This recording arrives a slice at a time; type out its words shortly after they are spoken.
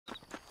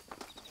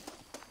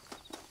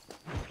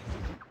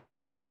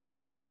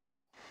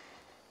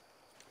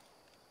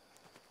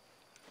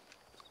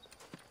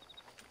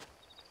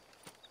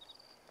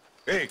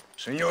Hey,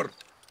 señor.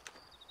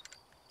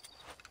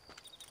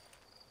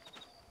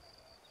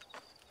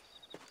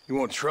 You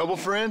want trouble,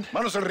 friend?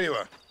 Manos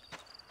arriba.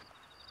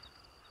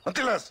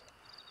 Antelas.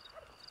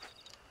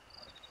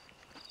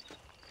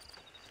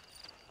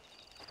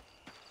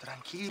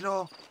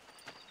 Tranquilo.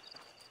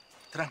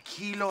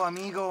 Tranquilo,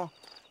 amigo.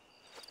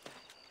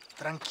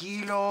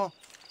 Tranquilo.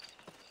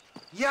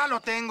 ¡Ya lo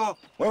tengo!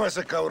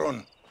 Muévase,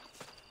 cabrón.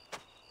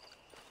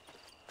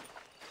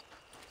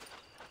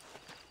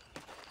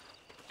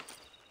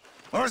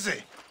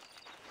 Muévase.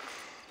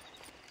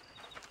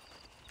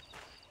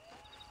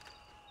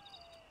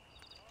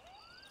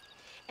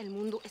 El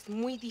mundo es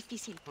muy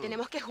difícil.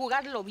 Tenemos que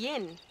jugarlo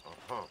bien.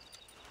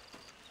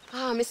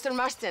 Ah, Mr.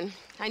 Marston,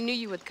 I knew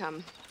you would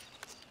come.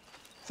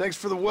 Thanks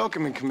for the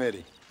welcoming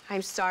committee.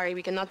 I'm sorry,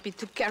 we cannot be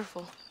too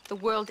careful. The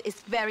world is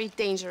very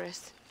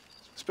dangerous.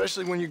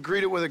 Especially when you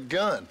greet it with a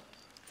gun.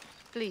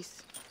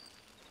 Please.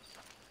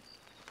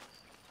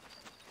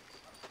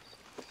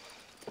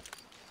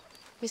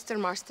 Mr.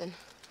 Marston,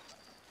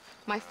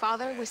 my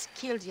father was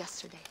killed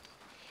yesterday.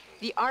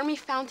 The army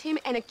found him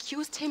and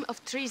accused him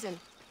of treason.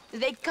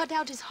 They cut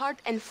out his heart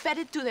and fed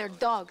it to their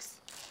dogs.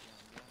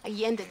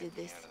 Allende did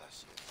this.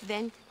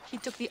 Then he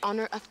took the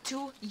honor of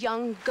 2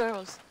 young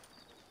girls.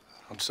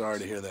 I'm sorry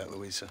to hear that,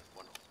 Luisa.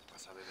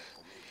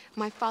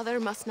 My father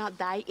must not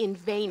die in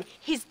vain.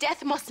 His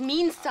death must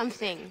mean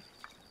something.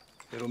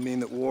 It'll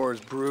mean that war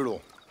is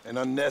brutal and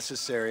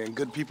unnecessary and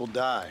good people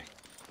die.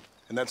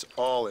 And that's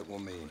all it will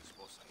mean.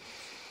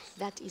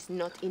 That is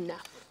not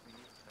enough.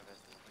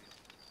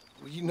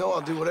 Well, you know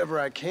I'll do whatever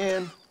I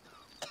can,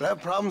 but I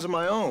have problems of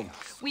my own.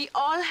 We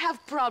all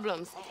have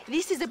problems.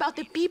 This is about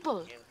the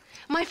people.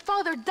 My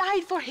father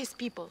died for his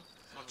people.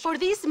 For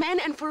these men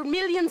and for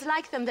millions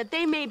like them, that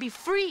they may be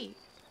free.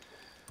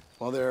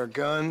 While there are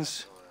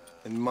guns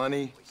and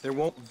money, there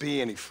won't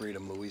be any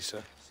freedom,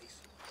 Luisa.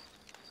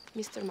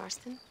 Mr.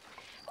 Marston,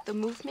 the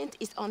movement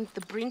is on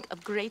the brink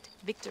of great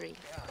victory.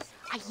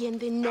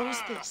 Allende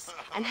knows this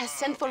and has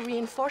sent for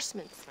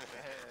reinforcements.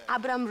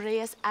 Abraham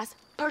Reyes asked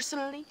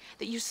personally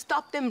that you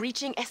stop them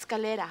reaching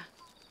Escalera.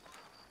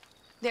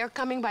 They are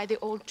coming by the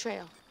old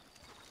trail.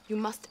 You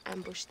must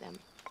ambush them.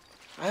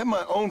 I have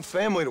my own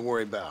family to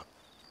worry about.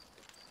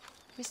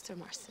 Mr.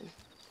 Marston,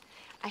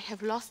 I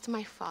have lost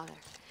my father.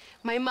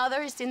 My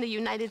mother is in the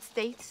United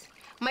States.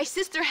 My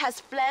sister has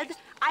fled.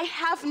 I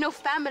have no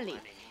family.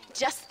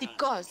 Just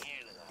because.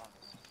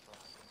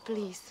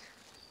 Please.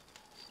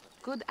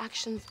 Good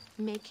actions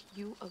make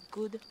you a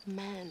good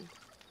man.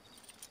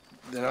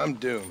 Then I'm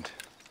doomed.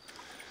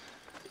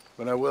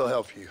 But I will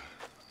help you,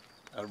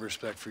 out of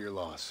respect for your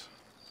loss.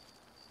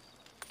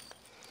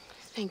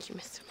 Thank you,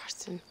 Mr.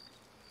 Marston.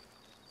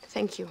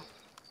 Thank you.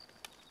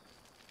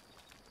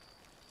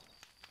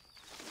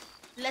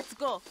 Let's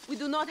go. We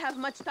do not have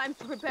much time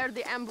to prepare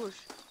the ambush.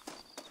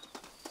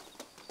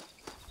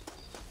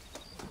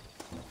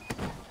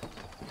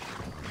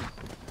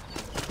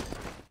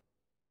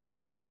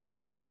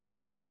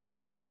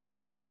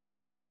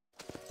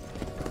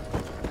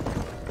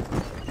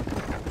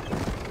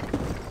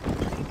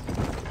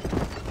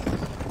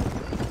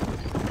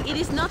 It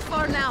is not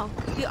far now.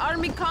 The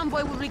army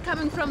convoy will be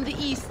coming from the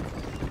east.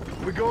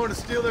 We going to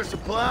steal their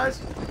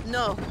supplies?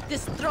 No,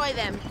 destroy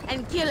them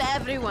and kill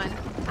everyone.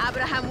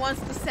 Abraham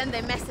wants to send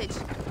a message.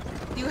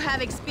 Do you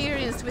have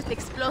experience with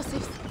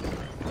explosives?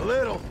 A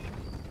little.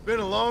 Been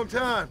a long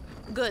time.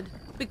 Good,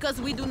 because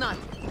we do not.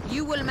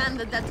 You will man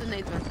the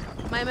detonator.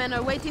 My men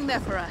are waiting there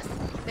for us.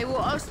 They will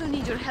also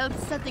need your help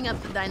setting up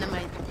the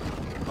dynamite.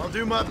 I'll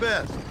do my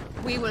best.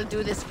 We will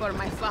do this for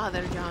my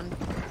father, John.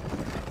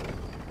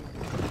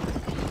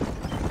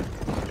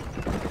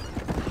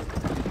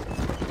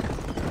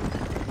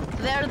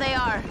 There they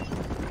are.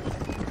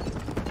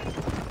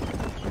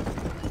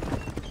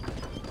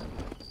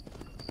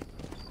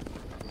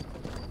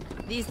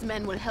 These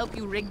men will help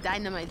you rig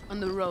dynamite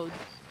on the road.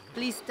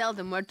 Please tell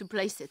them where to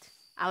place it.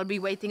 I'll be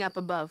waiting up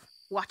above,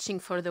 watching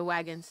for the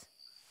wagons.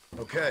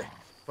 Okay.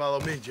 Follow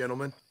me,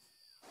 gentlemen.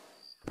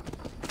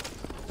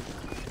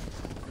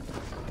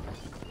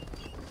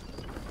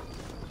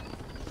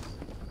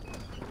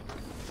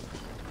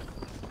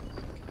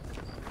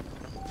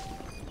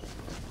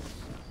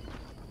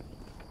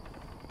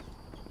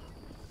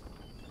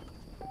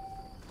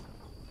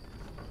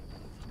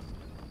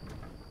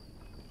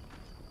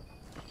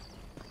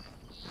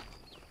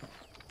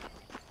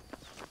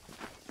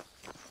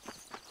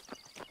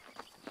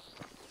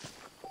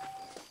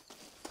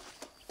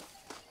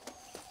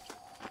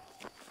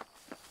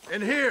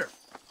 In here!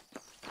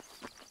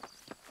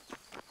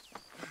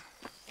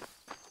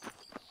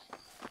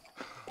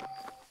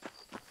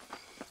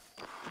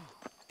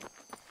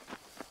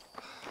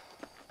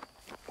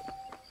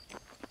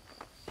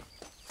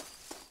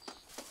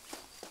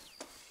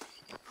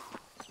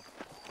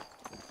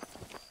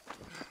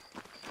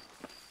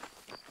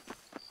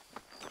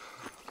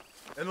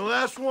 And the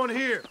last one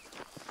here.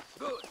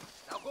 Good.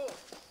 Now go.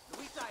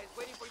 Luisa is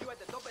waiting for you at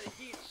the top of the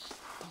hill.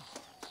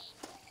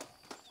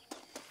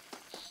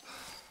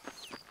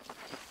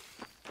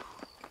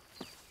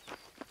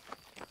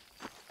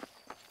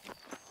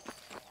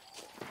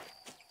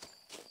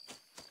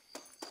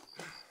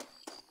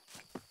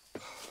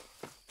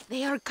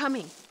 They are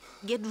coming.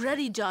 Get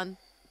ready, John.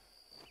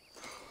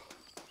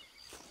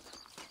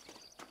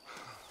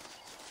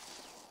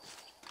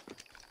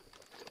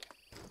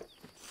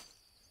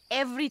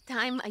 Every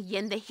time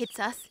Allende hits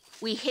us,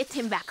 we hit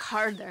him back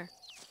harder.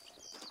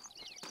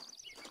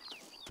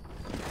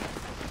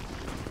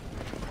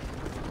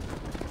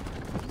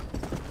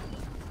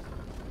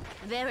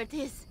 There it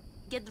is.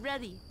 Get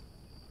ready.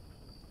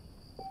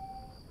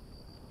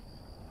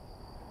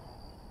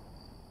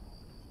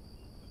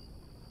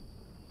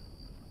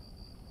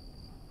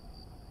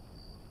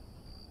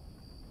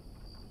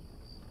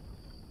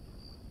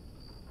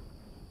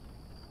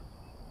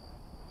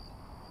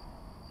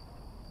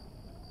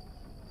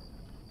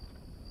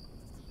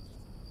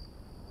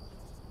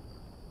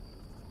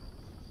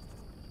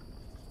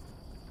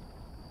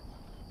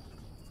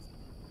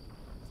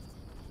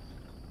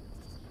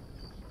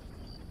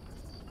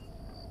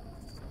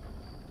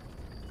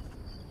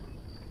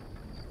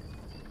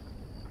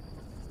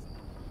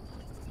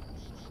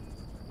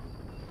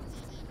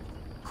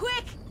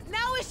 Quick!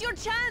 Now is your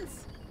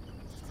chance!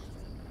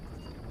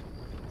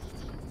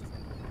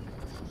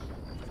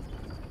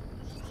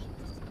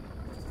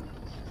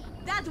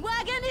 That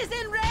wagon is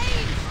in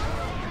range!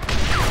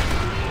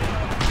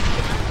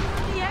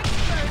 The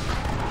expert!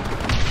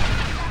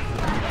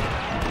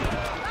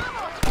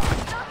 Vamos!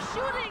 Stop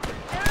shooting!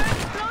 There are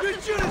explosives!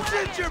 You should have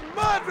sent your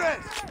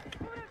madres!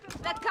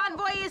 That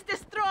convoy is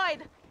destroyed!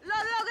 Lo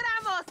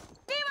logramos!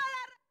 Viva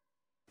la...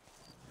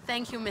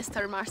 Thank you,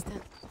 Mr. Marston.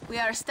 We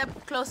are a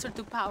step closer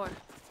to power.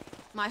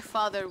 My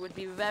father would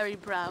be very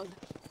proud.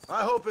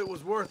 I hope it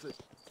was worth it.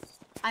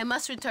 I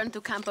must return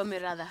to Campo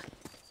Mirada.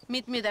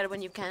 Meet me there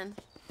when you can.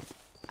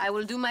 I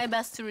will do my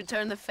best to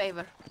return the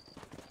favor.